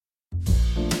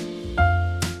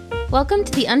Welcome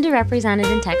to the Underrepresented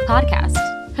in Tech podcast,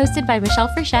 hosted by Michelle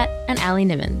Frechette and Allie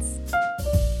Nimmons.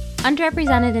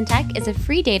 Underrepresented in Tech is a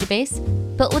free database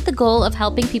built with the goal of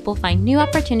helping people find new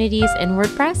opportunities in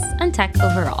WordPress and tech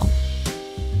overall.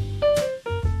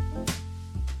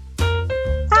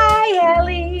 Hi,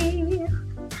 Allie.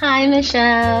 Hi,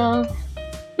 Michelle.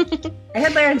 I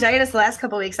had laryngitis the last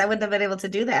couple of weeks. I wouldn't have been able to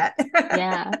do that.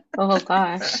 Yeah. Oh,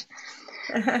 gosh.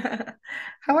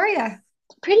 How are you?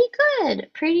 Pretty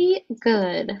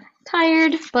good.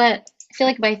 Tired, but I feel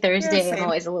like by Thursday Yeah, I'm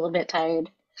always a little bit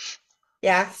tired.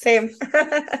 Yeah, same.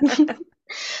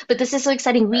 But this is so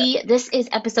exciting. This is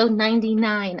episode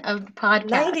 99 of the podcast.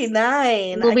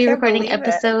 99. We'll I be can't recording believe it.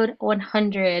 episode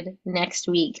 100 next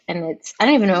week. And I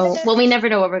don't even know. Well, we never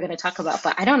know what we're going to talk about,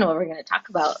 but I don't know what we're going to talk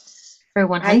about for I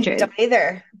 100. don't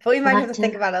either. But we might We'll have have to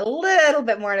think about it a little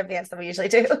bit more in advance than we usually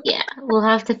do. Yeah, we'll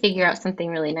have to figure out something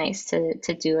really nice to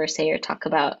do or say or talk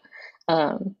about.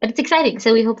 But it's exciting.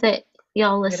 So we hope that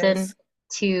y'all listen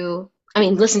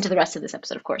listen to the rest of this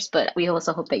episode, of course, but we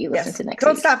also hope that you listen to next week.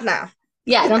 Don't stop now.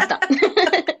 Yeah, don't stop.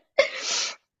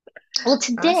 Well,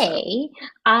 today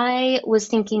I was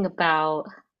thinking about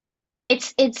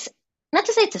it's not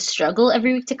to say it's a struggle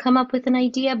every week to come up with an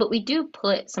idea, but we do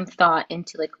put some thought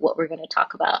into like what we're going to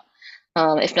talk about.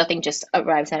 If nothing just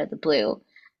arrives out of the blue.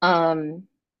 And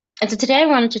so today I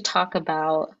wanted to talk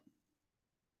about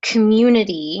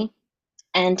community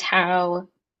and how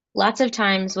lots of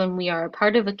times when we are a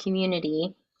part of a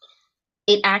community,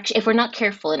 if we're not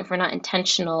careful and if we're not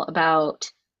intentional about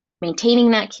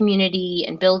maintaining that community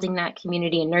and building that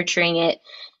community and nurturing it,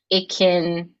 it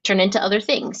can turn into other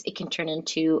things. It can turn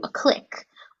into a clique,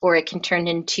 or it can turn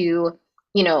into,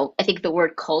 I think the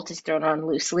word cult is thrown around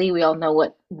loosely. We all know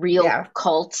what real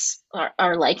cults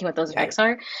are like and what those effects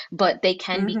are, but they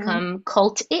can become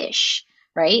cult-ish,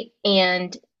 right?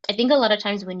 And I think a lot of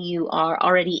times when you are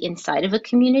already inside of a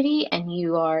community and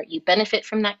you benefit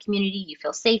from that community, you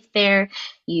feel safe there,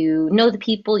 you know the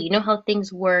people, you know how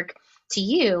things work. To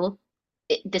you,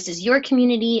 this is your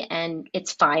community and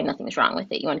it's fine, nothing's wrong with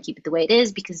it. You want to keep it the way it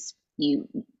is because you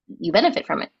benefit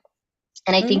from it.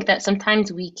 And I think that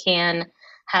sometimes we can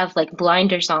have like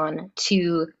blinders on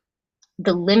to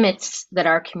the limits that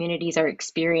our communities are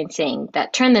experiencing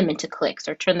that turn them into cliques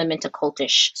or turn them into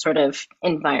cultish sort of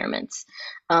environments.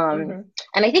 And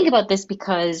I think about this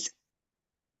because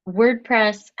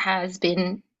WordPress has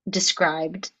been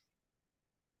described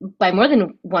by more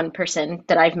than one person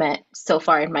that I've met so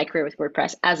far in my career with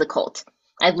WordPress as a cult.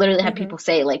 I've literally had people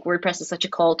say like WordPress is such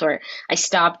a cult, or I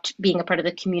stopped being a part of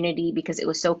the community because it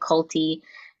was so culty.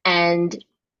 And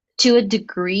to a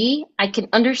degree, I can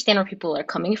understand where people are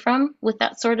coming from with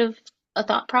that sort of a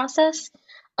thought process.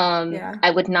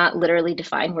 I would not literally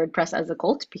define WordPress as a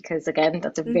cult because, again,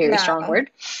 that's a very strong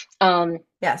word.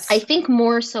 Yes. I think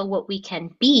more so what we can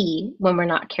be when we're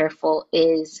not careful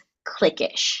is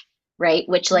cliquish, right?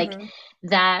 Which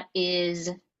that is,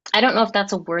 I don't know if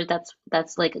that's a word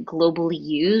that's like globally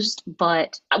used,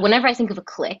 but whenever I think of a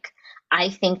clique, I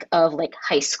think of like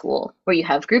high school where you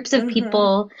have groups of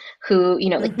people who,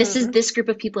 like this is this group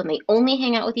of people and they only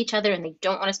hang out with each other and they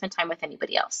don't want to spend time with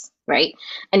anybody else, right?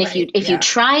 And if you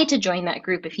try to join that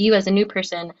group, if you as a new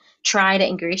person try to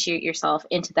ingratiate yourself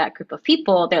into that group of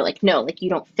people, they're like, no, like you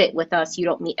don't fit with us, you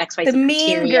don't meet XYZ criteria. The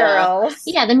mean girls.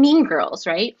 Yeah, the mean girls,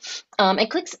 right? And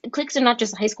cliques are not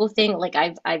just a high school thing. Like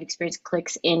I've experienced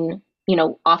cliques in,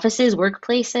 offices,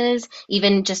 workplaces,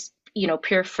 even just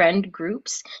pure friend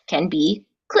groups can be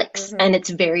cliques, and it's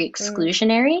very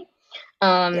exclusionary.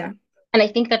 And I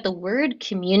think that the word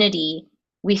community,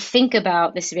 we think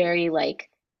about this very like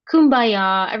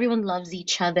kumbaya, everyone loves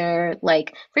each other,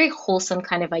 like very wholesome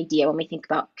kind of idea when we think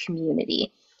about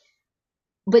community.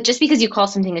 But just because you call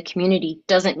something a community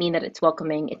doesn't mean that it's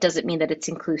welcoming. It doesn't mean that it's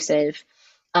inclusive.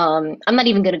 I'm not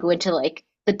even going to go into like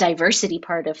the diversity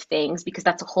part of things because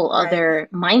that's a whole other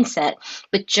mindset,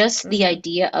 but just the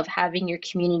idea of having your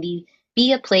community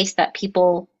be a place that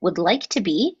people would like to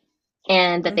be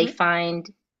and that they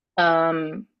find I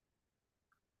don't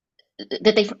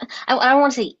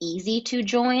want to say easy to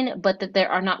join, but that there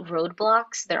are not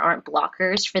roadblocks, there aren't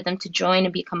blockers for them to join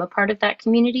and become a part of that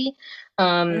community.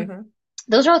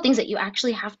 Those are all things that you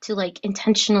actually have to like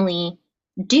intentionally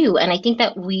do. And I think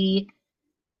that we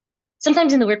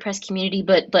sometimes in the WordPress community,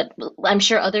 but I'm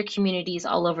sure other communities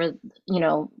all over,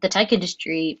 the tech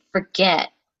industry forget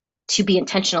to be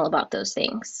intentional about those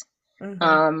things.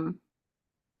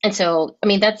 And so, I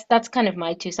mean, that's kind of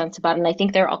my 2 cents about it. And I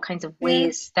think there are all kinds of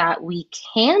ways that we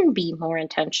can be more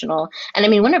intentional. And I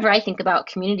mean, whenever I think about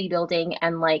community building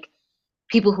and like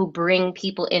people who bring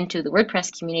people into the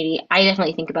WordPress community, I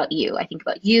definitely think about you. I think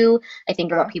about you. I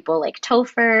think about Oh. people like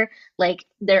Topher. Like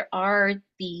there are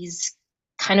these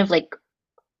kind of like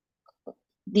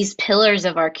these pillars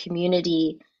of our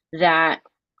community that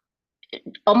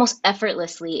almost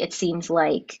effortlessly, it seems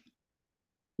like,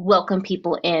 welcome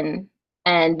people in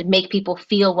and make people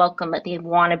feel welcome that they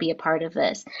want to be a part of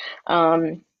this.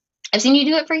 Um, I've seen you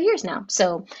do it for years now.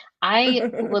 So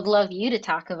I would love you to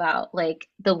talk about like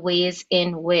the ways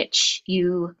in which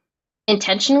you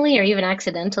intentionally or even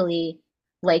accidentally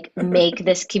like make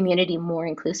this community more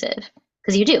inclusive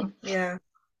because you do. Yeah.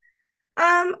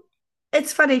 Um,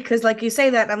 it's funny because like you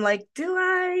say that, I'm like, do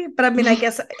I? But I mean, I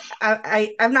guess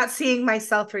I'm not seeing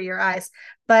myself through your eyes.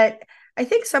 But I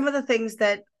think some of the things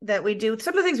that we do,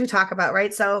 some of the things we talk about,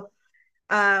 right? So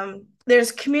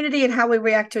there's community and how we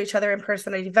react to each other in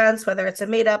person at events, whether it's a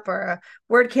meetup or a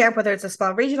word camp, whether it's a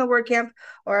small regional word camp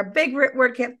or a big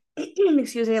word camp,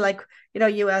 excuse me, like,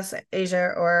 US,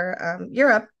 Asia, or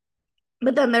Europe.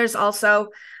 But then there's also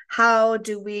how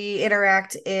do we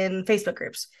interact in Facebook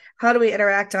groups? How do we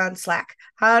interact on Slack?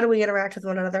 How do we interact with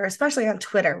one another, especially on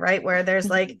Twitter, right? Where there's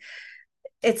like,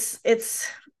 it's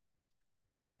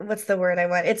what's the word I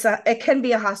want? It can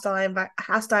be a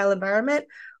hostile environment,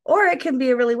 or it can be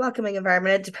a really welcoming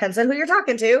environment. It depends on who you're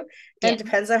talking to, Yeah. and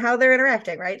depends on how they're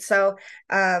interacting, right? So,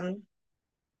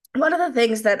 one of the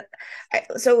things that I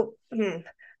so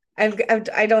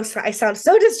I don't I sound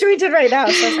so disjointed right now.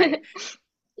 So sorry.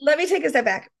 Let me take a step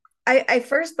back. I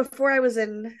first, before I was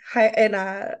in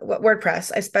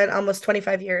WordPress, I spent almost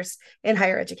 25 years in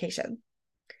higher education.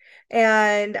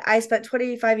 And I spent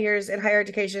 25 years in higher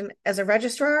education as a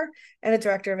registrar and a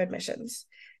director of admissions.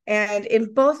 And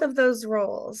in both of those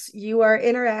roles, you are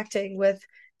interacting with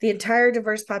the entire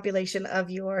diverse population of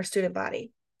your student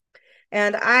body.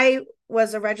 And I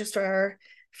was a registrar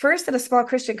first at a small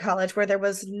Christian college where there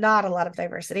was not a lot of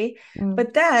diversity, Mm.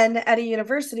 but then at a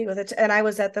university with it, and I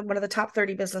was at one of the top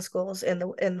 30 business schools in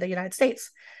the United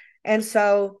States. And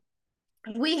so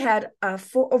we had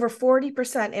over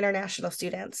 40% international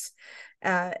students.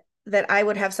 Uh, that I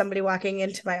would have somebody walking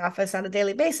into my office on a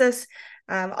daily basis,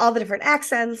 all the different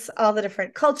accents, all the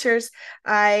different cultures.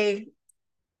 I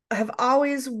have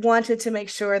always wanted to make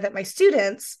sure that my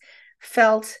students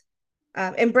felt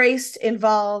embraced,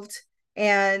 involved,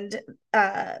 and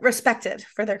respected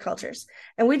for their cultures.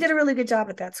 And we did a really good job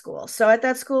at that school. So at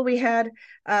that school, we had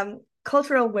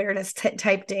cultural awareness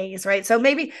type days, right? So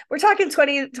maybe we're talking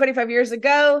 20, 25 years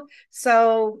ago.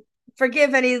 So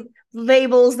forgive any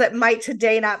labels that might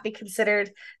today not be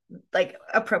considered like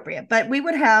appropriate, but we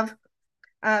would have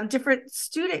different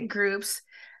student groups.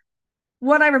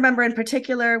 One I remember in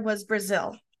particular was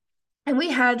Brazil, and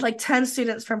we had like 10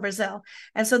 students from Brazil.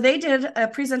 And so they did a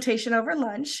presentation over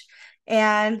lunch,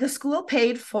 and the school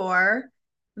paid for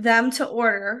them to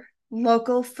order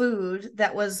local food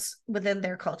that was within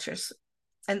their cultures,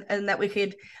 and that we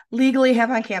could legally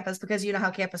have on campus, because you know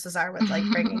how campuses are with like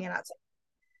bringing it outside.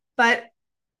 But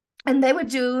and they would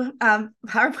do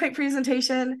PowerPoint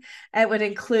presentation. It would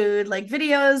include like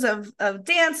videos of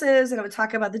dances, and it would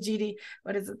talk about the GD,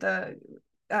 what is it, the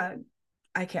uh,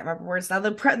 I can't remember words now,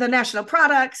 the national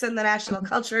products and the national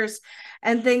cultures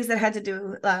and things that had to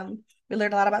do. We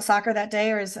learned a lot about soccer that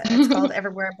day, or as it's called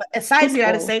everywhere, but besides the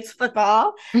United Football. States,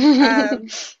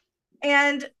 football.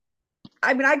 And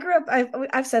I mean, I grew up,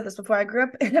 I've said this before, I grew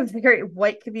up in a very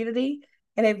white community,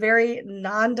 in a very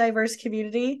non-diverse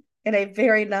community, in a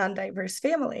very non-diverse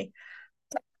family.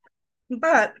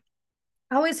 But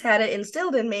I always had it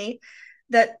instilled in me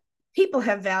that people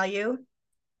have value,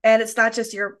 and it's not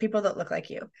just your people that look like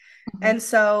you. Mhm. And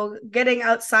so getting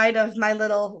outside of my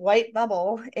little white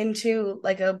bubble into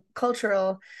like a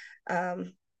cultural,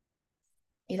 um,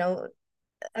 you know,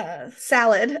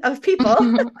 salad of people,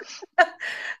 not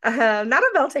a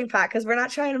melting pot, because we're not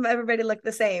trying to everybody look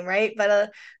the same, right?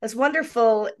 But this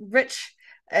wonderful, rich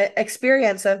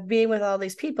experience of being with all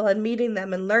these people and meeting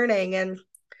them and learning and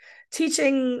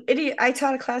teaching idiom. I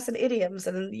taught a class in idioms,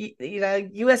 and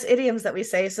US idioms that we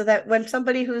say, so that when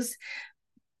somebody who's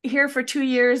here for 2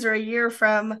 years or a year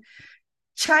from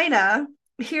China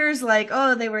here's like,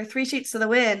 oh, they were three sheets to the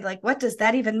wind, like what does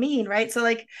that even mean, right? So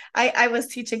like I was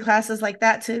teaching classes like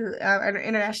that to our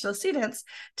international students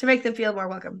to make them feel more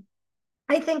welcome.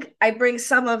 I think I bring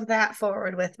some of that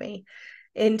forward with me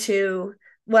into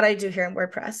what I do here in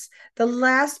WordPress. The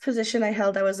last position I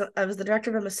held, I was the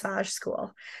director of a massage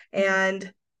school,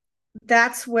 and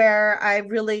that's where I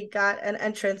really got an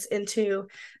entrance into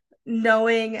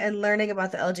knowing and learning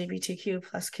about the LGBTQ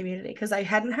plus community because I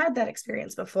hadn't had that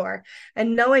experience before,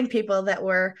 and knowing people that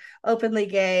were openly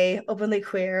gay, openly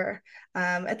queer.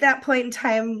 At that point in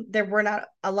time, there were not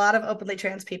a lot of openly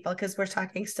trans people because we're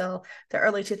talking still the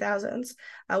early 2000s.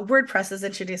 WordPress has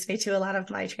introduced me to a lot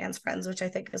of my trans friends, which I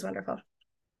think is wonderful.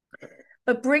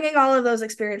 But bringing all of those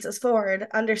experiences forward,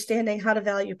 understanding how to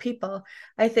value people,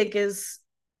 I think is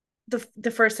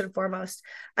the first and foremost.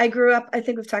 I grew up, I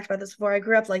think we've talked about this before. I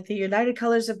grew up like the United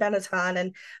Colors of Benetton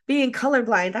and being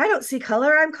colorblind. I don't see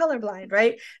color, I'm colorblind,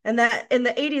 right? And that in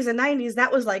the 80s and 90s,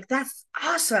 that was like, that's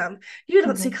awesome. You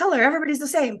don't see Hmm. color, everybody's the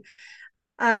same.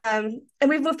 And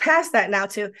we've moved past that now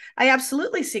to I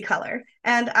absolutely see color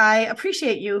and I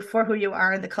appreciate you for who you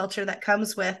are and the culture that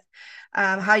comes with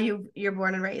how you're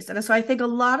born and raised. And so I think a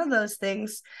lot of those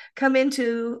things come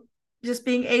into just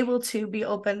being able to be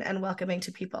open and welcoming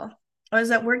to people. I was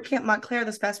at Word Camp Montclair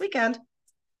this past weekend.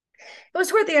 It was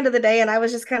toward the end of the day, and I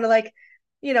was just kind of like,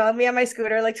 me on my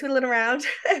scooter, like tootling around,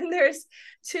 and there's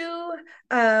two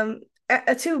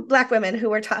two black women who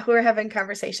were having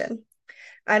conversation.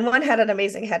 And one had an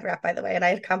amazing head wrap, by the way. And I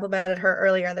had complimented her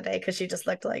earlier in the day because she just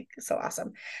looked like so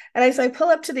awesome. So I pull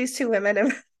up to these two women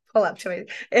and pull up to me,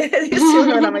 these two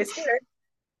women on my scooter.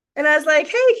 And I was like,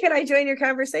 hey, can I join your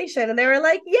conversation? And they were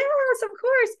like, yes, of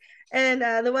course.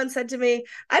 And the one said to me,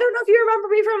 I don't know if you remember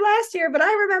me from last year, but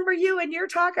I remember you and your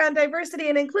talk on diversity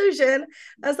and inclusion.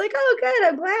 I was like, oh, good,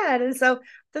 I'm glad. And so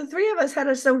the three of us had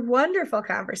a wonderful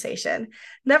conversation.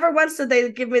 Never once did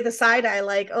they give me the side eye,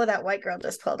 like, oh, that white girl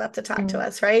just pulled up to talk to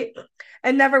us, right?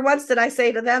 And never once did I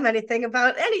say to them anything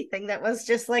about anything that was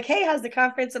just like, hey, how's the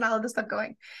conference and all of this stuff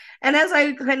going? And as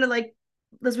I kind of like,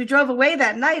 as we drove away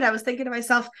that night, I was thinking to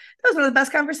myself, that was one of the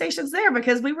best conversations there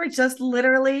because we were just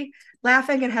literally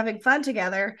laughing and having fun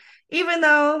together, even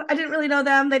though I didn't really know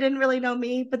them, they didn't really know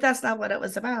me, but that's not what it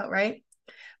was about, right?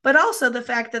 But also the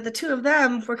fact that the two of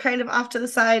them were kind of off to the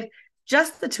side,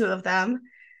 just the two of them,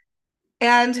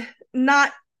 and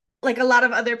not like a lot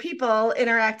of other people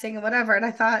interacting and whatever. And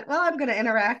I thought, well, I'm going to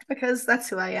interact because that's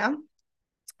who I am.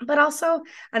 But also,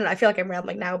 I don't know, I feel like I'm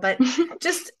rambling now, but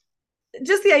just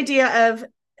just the idea of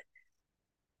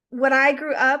when I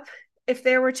grew up, if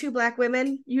there were two black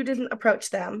women, you didn't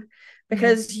approach them Hmm.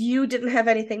 because you didn't have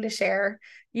anything to share.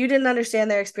 You didn't understand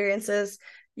their experiences.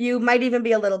 You might even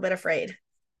be a little bit afraid.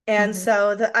 And Hmm.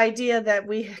 so the idea that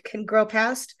we can grow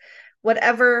past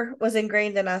whatever was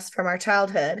ingrained in us from our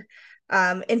childhood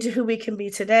into who we can be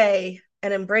today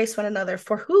and embrace one another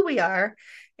for who we are,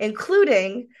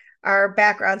 including our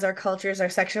backgrounds, our cultures, our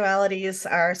sexualities,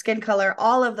 our skin color,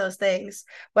 all of those things,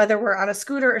 whether we're on a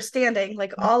scooter or standing,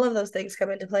 like all of those things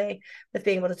come into play with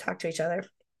being able to talk to each other.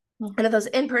 And at those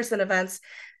in-person events,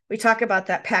 we talk about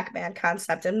that Pac-Man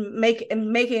concept and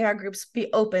making our groups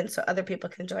be open so other people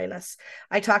can join us.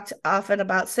 I talked often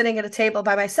about sitting at a table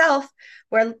by myself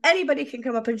where anybody can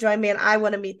come up and join me and I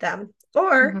want to meet them.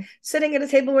 Or Hmm. sitting at a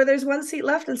table where there's one seat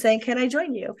left and saying, can I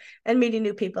join you? And meeting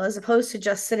new people as opposed to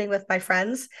just sitting with my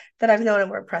friends that I've known in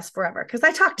WordPress forever. Because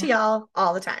I talk to y'all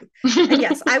all the time. And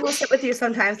yes, I will sit with you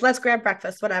sometimes. Let's grab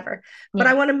breakfast, whatever. But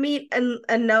I Yeah. want to meet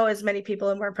and know as many people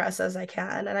in WordPress as I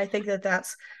can. And I think that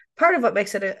that's part of what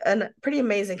makes it a pretty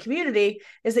amazing community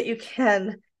is that you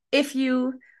can, if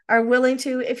you are willing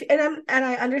to, if and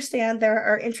I understand there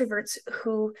are introverts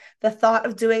who the thought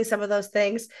of doing some of those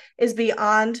things is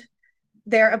beyond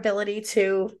their ability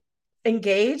to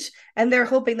engage, and they're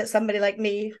hoping that somebody like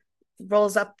me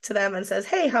rolls up to them and says,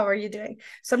 hey, how are you doing?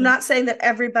 So I'm Yeah. not saying that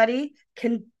everybody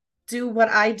can do what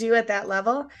I do at that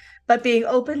level, but being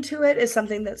open to it is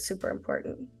something that's super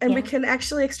important, and we Yeah. can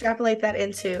actually extrapolate that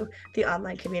into the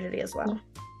online community as Yeah. well.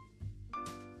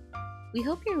 We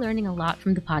hope you're learning a lot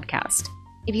from the podcast.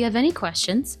 If you have any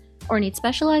questions or need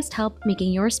specialized help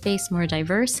making your space more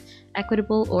diverse,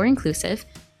 equitable, or inclusive,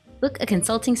 book a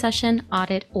consulting session,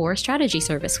 audit, or strategy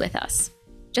service with us.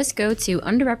 Just go to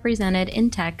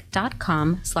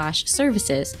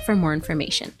underrepresentedintech.com/services for more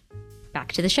information.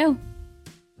 Back to the show.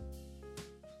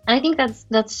 And I think that's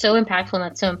so impactful and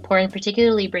that's so important,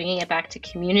 particularly bringing it back to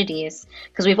communities,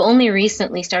 because we've only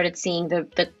recently started seeing the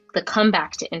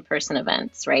comeback to in-person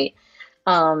events, right?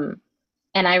 Um,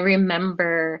 and I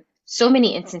remember so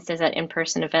many instances at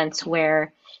in-person events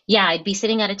where, yeah, I'd be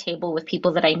sitting at a table with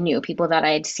people that I knew, people that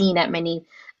I had seen at many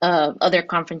other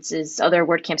conferences, other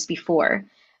WordCamps before,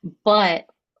 but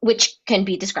which can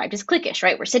be described as cliquish,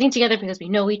 right? We're sitting together because we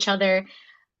know each other,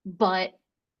 but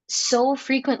so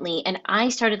frequently, and I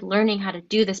started learning how to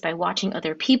do this by watching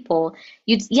other people.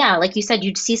 You'd, yeah, like you said,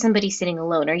 you'd see somebody sitting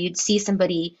alone, or you'd see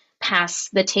somebody pass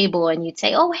the table and you'd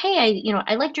say, "Oh, hey,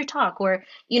 I liked your talk," or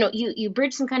you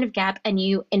bridge some kind of gap and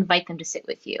you invite them to sit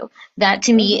with you. That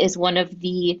to me Mm-hmm. is one of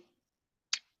the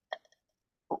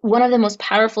most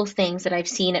powerful things that I've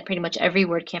seen at pretty much every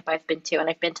word camp I've been to, and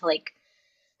I've been to like,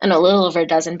 I don't know, a little over a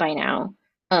dozen by now.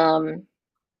 Um,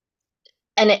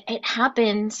 and it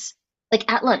happens like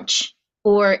at lunch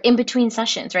or in between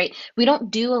sessions, right? We don't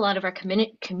do a lot of our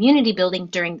community building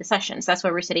during the sessions. That's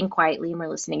why we're sitting quietly and we're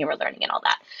listening and we're learning and all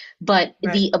that. But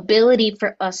Right. the ability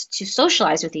for us to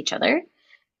socialize with each other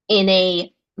in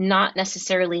a not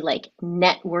necessarily like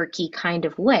networky kind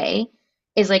of way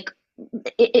is like,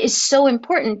 it is so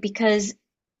important because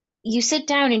you sit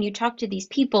down and you talk to these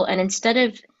people, and instead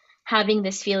of having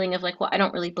this feeling of like, well, I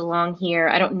don't really belong here,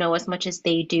 I don't know as much as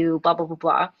they do, blah blah blah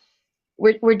blah,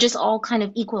 we're just all kind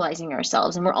of equalizing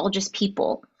ourselves, and we're all just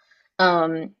people.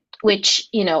 Which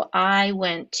I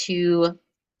went to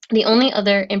the only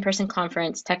other in-person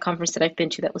tech conference that I've been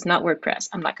to that was not WordPress.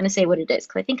 I'm not going to say what it is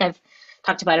because I think I've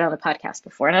talked about it on the podcast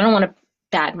before, and I don't want to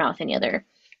badmouth any other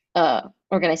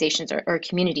organizations or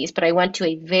communities, but I went to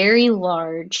a very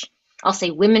large, I'll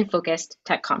say women-focused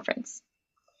tech conference.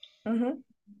 Mm-hmm.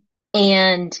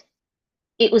 And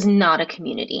it was not a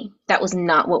community. That was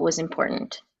not what was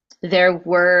important. There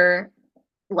were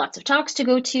lots of talks to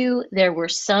go to. There were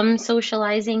some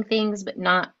socializing things, but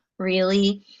not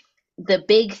really. The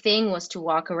big thing was to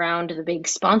walk around the big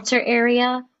sponsor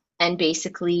area and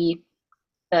basically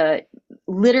uh,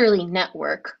 literally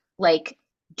network, like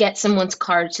get someone's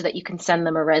card so that you can send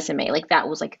them a resume. Like that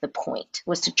was like the point,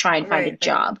 was to try and find a Right. Right.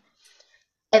 job.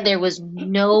 And there was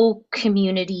no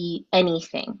community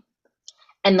anything.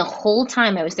 And the whole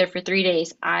time I was there for 3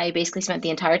 days, I basically spent the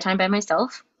entire time by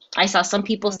myself. I saw some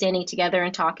people Mm-hmm. standing together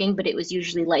and talking, but it was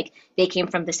usually like they came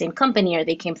from the same company or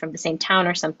they came from the same town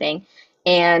or something.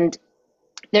 And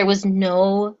there was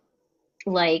no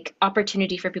like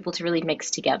opportunity for people to really mix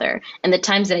together. And the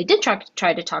times that I did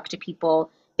try to talk to people,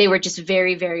 they were just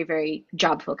very, very, very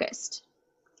job focused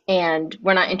and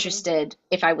were not Mm-hmm. interested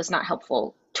if I was not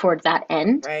helpful toward that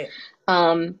end. Right.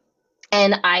 Um,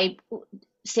 and I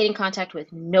stayed in contact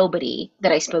with nobody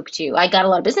that I spoke to. I got a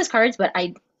lot of business cards, but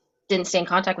I didn't stay in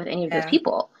contact with any of those Yeah.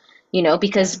 people, Yeah.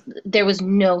 because there was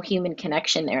no human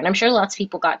connection there. And I'm sure lots of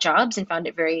people got jobs and found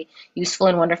it very useful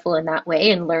and wonderful in that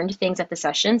way and learned things at the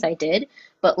sessions. I did.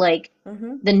 But like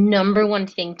Mm-hmm. the number one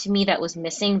thing to me that was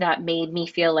missing that made me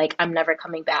feel like I'm never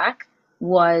coming back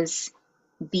was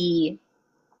the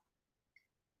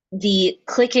the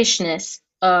cliquishness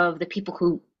of the people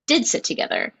who did sit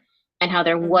together and how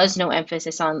there Mm-hmm. was no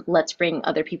emphasis on let's bring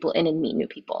other people in and meet new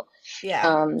people. Yeah.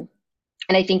 Um,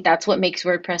 and I think that's what makes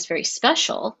WordPress very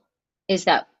special is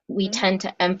that we Mm-hmm. tend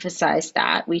to emphasize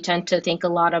that. We tend to think a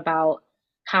lot about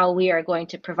how we are going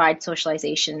to provide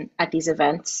socialization at these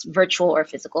events, virtual or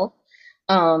physical.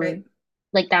 Right. Um,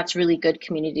 like that's really good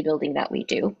community building that we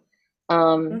do.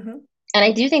 Um, Mm-hmm. and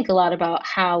I do think a lot about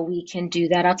how we can do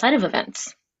that outside of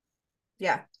events.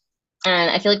 Yeah. And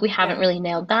I feel like we haven't Yeah. really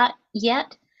nailed that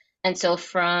yet. And so,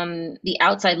 from the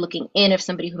outside looking in, if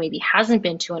somebody who maybe hasn't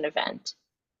been to an event,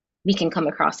 we can come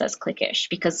across as cliquish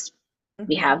because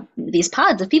we Mm-hmm. have these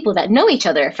pods of people that know each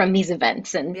other from these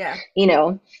events. And, Yeah. you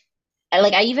know,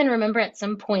 I even remember at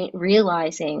some point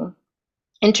realizing,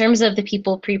 in terms of the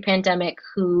people pre pandemic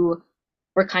who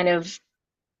were kind of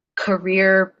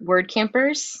career word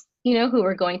campers, who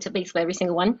were going to basically every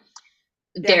single one,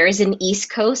 Yeah. there is an East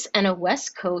Coast and a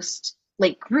West Coast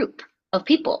like group of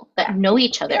people that Yeah. know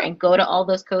each other Yeah. and go to all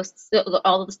those coasts,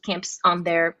 all those camps on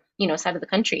their, side of the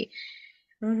country.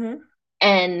 Mm-hmm.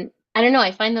 And I don't know,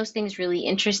 I find those things really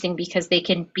interesting because they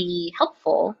can be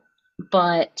helpful,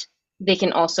 but they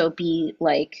can also be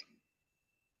like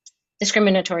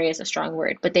discriminatory is a strong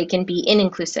word, but they can be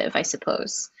inclusive, I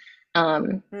suppose.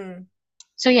 Um, Mm.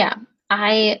 so yeah,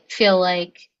 I feel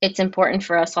like it's important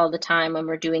for us all the time when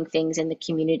we're doing things in the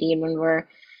community and when we're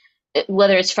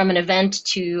whether it's from an event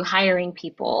to hiring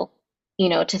people,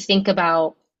 to think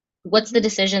about what's the Mm-hmm.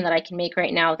 decision that I can make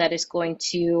right now that is going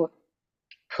to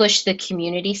push the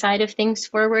community side of things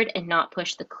forward and not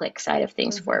push the click side of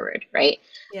things Mm-hmm. forward, right?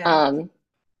 Yeah. Um,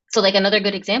 so like another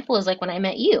good example is like when I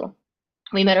met you.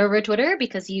 We met over Twitter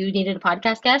because you needed a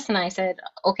podcast guest, and I said,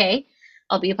 okay,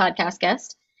 I'll be a podcast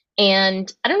guest.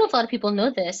 And I don't know if a lot of people know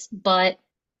this, but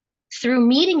through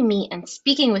meeting me and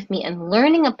speaking with me and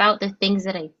learning about the things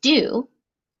that I do,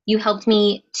 you helped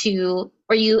me to,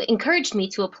 or you encouraged me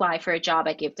to apply for a job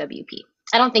at Give WP.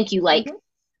 I don't think you like Mm-hmm.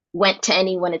 went to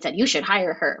anyone and said you should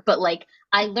hire her, but like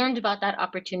I learned about that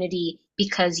opportunity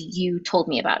because you told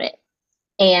me about it.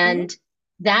 Mm-hmm. And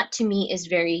that to me is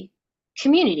very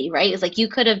community, right? It's like you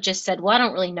could have just said, well, I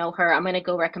don't really know her. I'm going to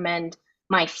go recommend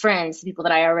my friends, the people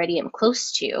that I already am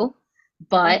close to,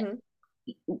 but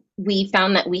Mm-hmm. we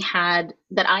found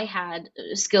that I had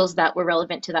skills that were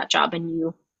relevant to that job, and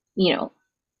you know,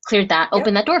 cleared that, Yep.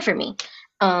 opened that door for me.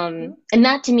 And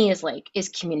that to me is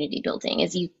community building,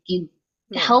 is you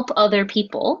Yeah. help other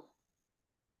people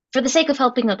for the sake of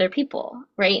helping other people,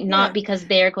 right? Not Yeah. because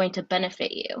they're going to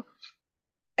benefit you.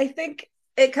 I think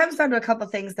it comes down to a couple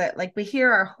things that like we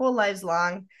hear our whole lives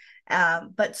long,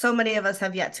 but so many of us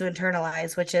have yet to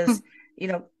internalize, which is,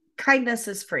 kindness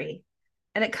is free.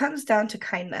 And it comes down to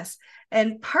kindness.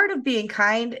 And part of being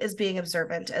kind is being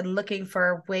observant and looking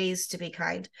for ways to be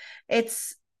kind.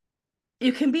 It's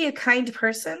You can be a kind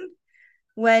person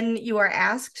when you are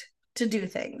asked to do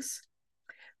things.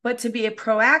 But to be a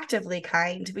proactively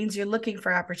kind means you're looking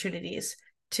for opportunities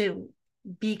to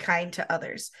be kind to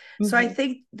others. So I Mm-hmm.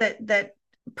 think that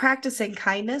practicing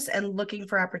kindness and looking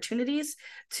for opportunities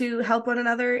to help one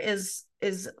another is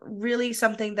really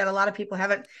something that a lot of people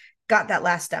haven't got that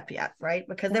last step yet, right?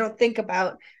 Because they don't think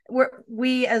about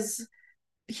we as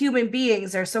human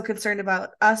beings are so concerned about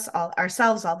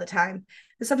ourselves all the time.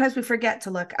 And sometimes we forget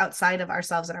to look outside of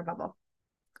ourselves in our bubble.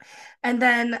 And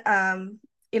then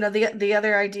the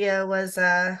other idea was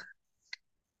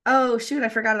oh shoot, I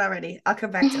forgot it already. I'll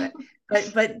come back to it.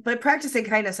 But practicing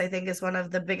kindness, I think, is one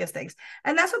of the biggest things.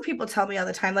 And that's what people tell me all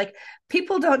the time. Like,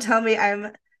 people don't tell me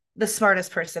I'm the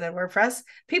smartest person in WordPress.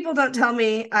 People don't tell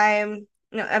me I'm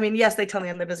I mean, yes, they tell me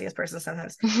I'm the busiest person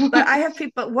sometimes, but I have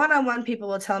people one-on-one people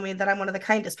will tell me that I'm one of the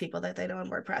kindest people that they know in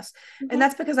WordPress. And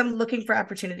that's because I'm looking for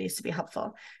opportunities to be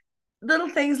helpful. Little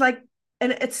things like,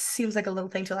 and it seems like a little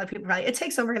thing to a lot of people, probably, it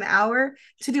takes over an hour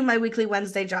to do my weekly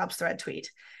Wednesday jobs thread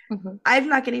tweet. Mm-hmm. I'm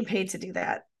not getting paid to do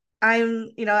that. I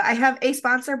have a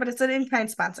sponsor, but it's an in-kind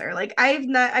sponsor. Like, I've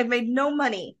made no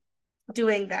money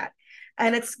doing that.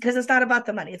 And it's because it's not about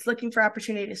the money. It's looking for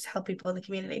opportunities to help people in the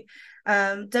community.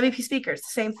 WP speakers,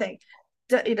 same thing.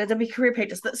 WP career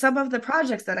pages. Some of the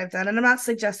projects that I've done, and I'm not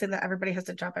suggesting that everybody has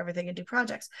to drop everything and do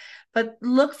projects, but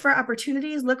look for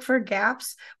opportunities, look for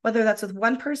gaps, whether that's with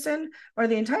one person or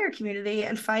the entire community,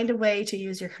 and find a way to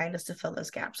use your kindness to fill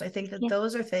those gaps. I think that Yeah.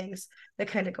 those are things that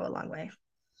kind of go a long way.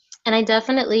 And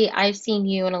I've seen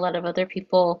you and a lot of other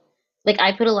people, like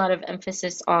I put a lot of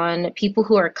emphasis on people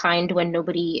who are kind when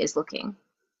nobody is looking,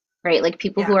 right? Like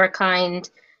people who Yeah. are kind,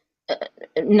 uh,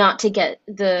 not to get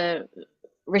the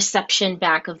reception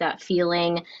back of that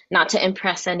feeling, not to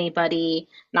impress anybody,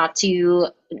 not to,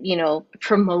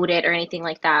 promote it or anything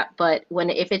like that. But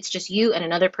if it's just you and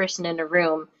another person in a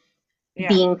room, Yeah.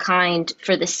 being kind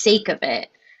for the sake of it,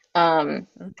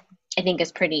 I think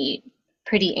is pretty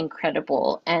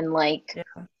incredible. And like,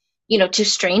 Yeah. to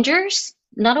strangers,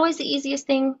 not always the easiest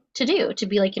thing to do, to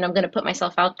be like, I'm going to put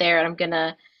myself out there and I'm going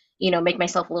to, make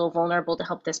myself a little vulnerable to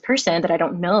help this person that I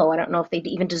don't know. I don't know if they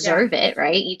even Yeah. deserve it,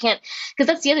 right? You can't, because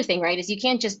that's the other thing, right? Is you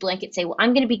can't just blanket say, well,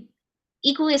 I'm going to be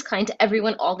equally as kind to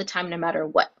everyone all the time, no matter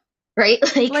what, right?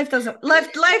 Like Life does not work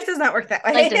that life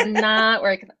way. does not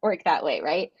work that way,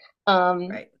 right? Um,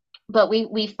 Right. but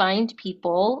we find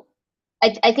people.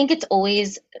 I think it's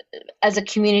always, as a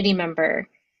community member,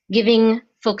 giving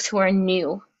folks who are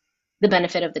new the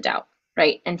benefit of the doubt,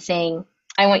 right? And saying,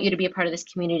 I want you to be a part of this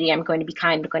community. I'm going to be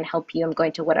kind. I'm going to help you. I'm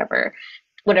going to whatever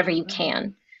you Mm-hmm.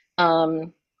 can.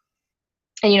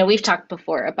 And we've talked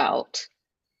before about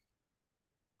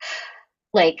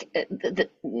like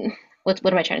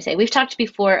what am I trying to say? We've talked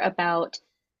before about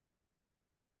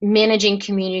managing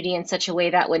community in such a way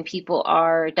that when people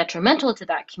are detrimental to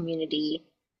that community,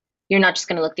 you're not just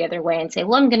going to look the other way and say,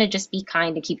 well, I'm going to just be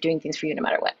kind and keep doing things for you no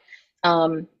matter what.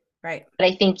 Um, Right. but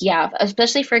I think, yeah,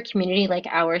 especially for a community like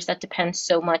ours that depends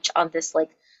so much on this like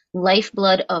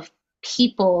lifeblood of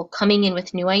people coming in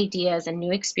with new ideas and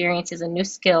new experiences and new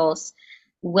skills,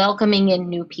 welcoming in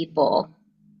new people,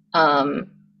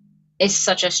 um, is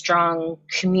such a strong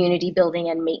community building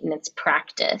and maintenance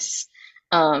practice,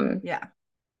 um, Yeah.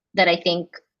 that I think,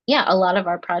 yeah, a lot of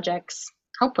our projects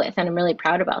help with, and I'm really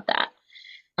proud about that.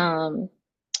 Um,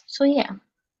 so yeah,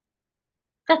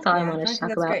 that's all I Yeah. wanted I to think talk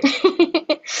that's about.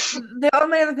 great. The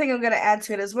only other thing I'm going to add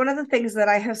to it is one of the things that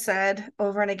I have said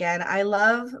over and again. I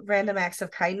love random acts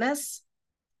of kindness,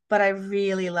 but I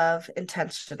really love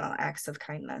intentional acts of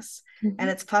kindness. And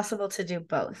Mhm. it's possible to do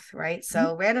both, right? Mhm.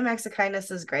 So random acts of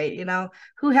kindness is great.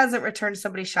 Who hasn't returned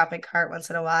somebody's shopping cart once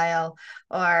in a while,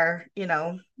 or,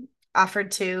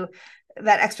 offered to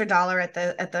that extra dollar at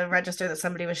the register that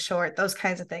somebody was short, those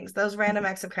kinds of things. Those random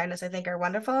acts of kindness, I think, are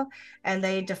wonderful, and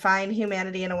they define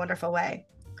humanity in a wonderful way.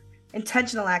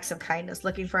 Intentional acts of kindness,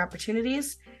 looking for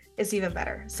opportunities, is even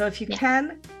better. So if you Yeah.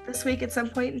 can this week at some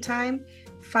point in time,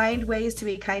 find ways to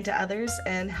be kind to others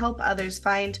and help others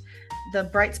find the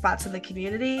bright spots in the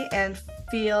community and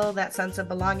feel that sense of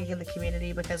belonging in the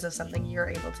community because of something you're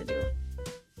able to do.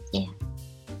 Yeah.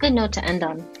 Good note to end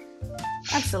on.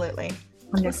 Absolutely.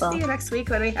 Wonderful. We'll see you next week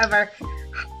when we have our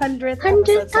 100th 100th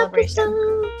episode celebration.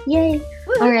 episode. Yay.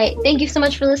 Woo. All right. Thank you so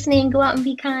much for listening. Go out and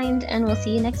be kind, and we'll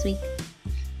see you next week.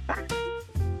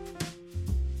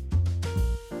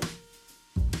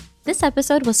 This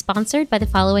episode was sponsored by the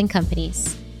following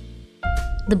companies.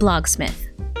 The Blogsmith.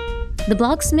 The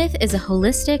Blogsmith is a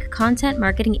holistic content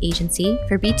marketing agency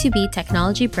for B2B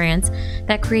technology brands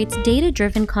that creates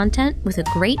data-driven content with a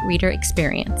great reader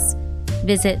experience.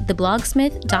 Visit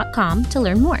theblogsmith.com to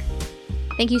learn more.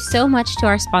 Thank you so much to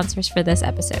our sponsors for this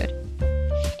episode.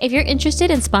 If you're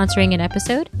interested in sponsoring an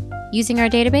episode, using our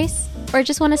database, or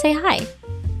just want to say hi,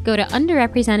 go to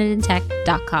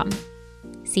underrepresentedintech.com.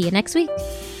 See you next week.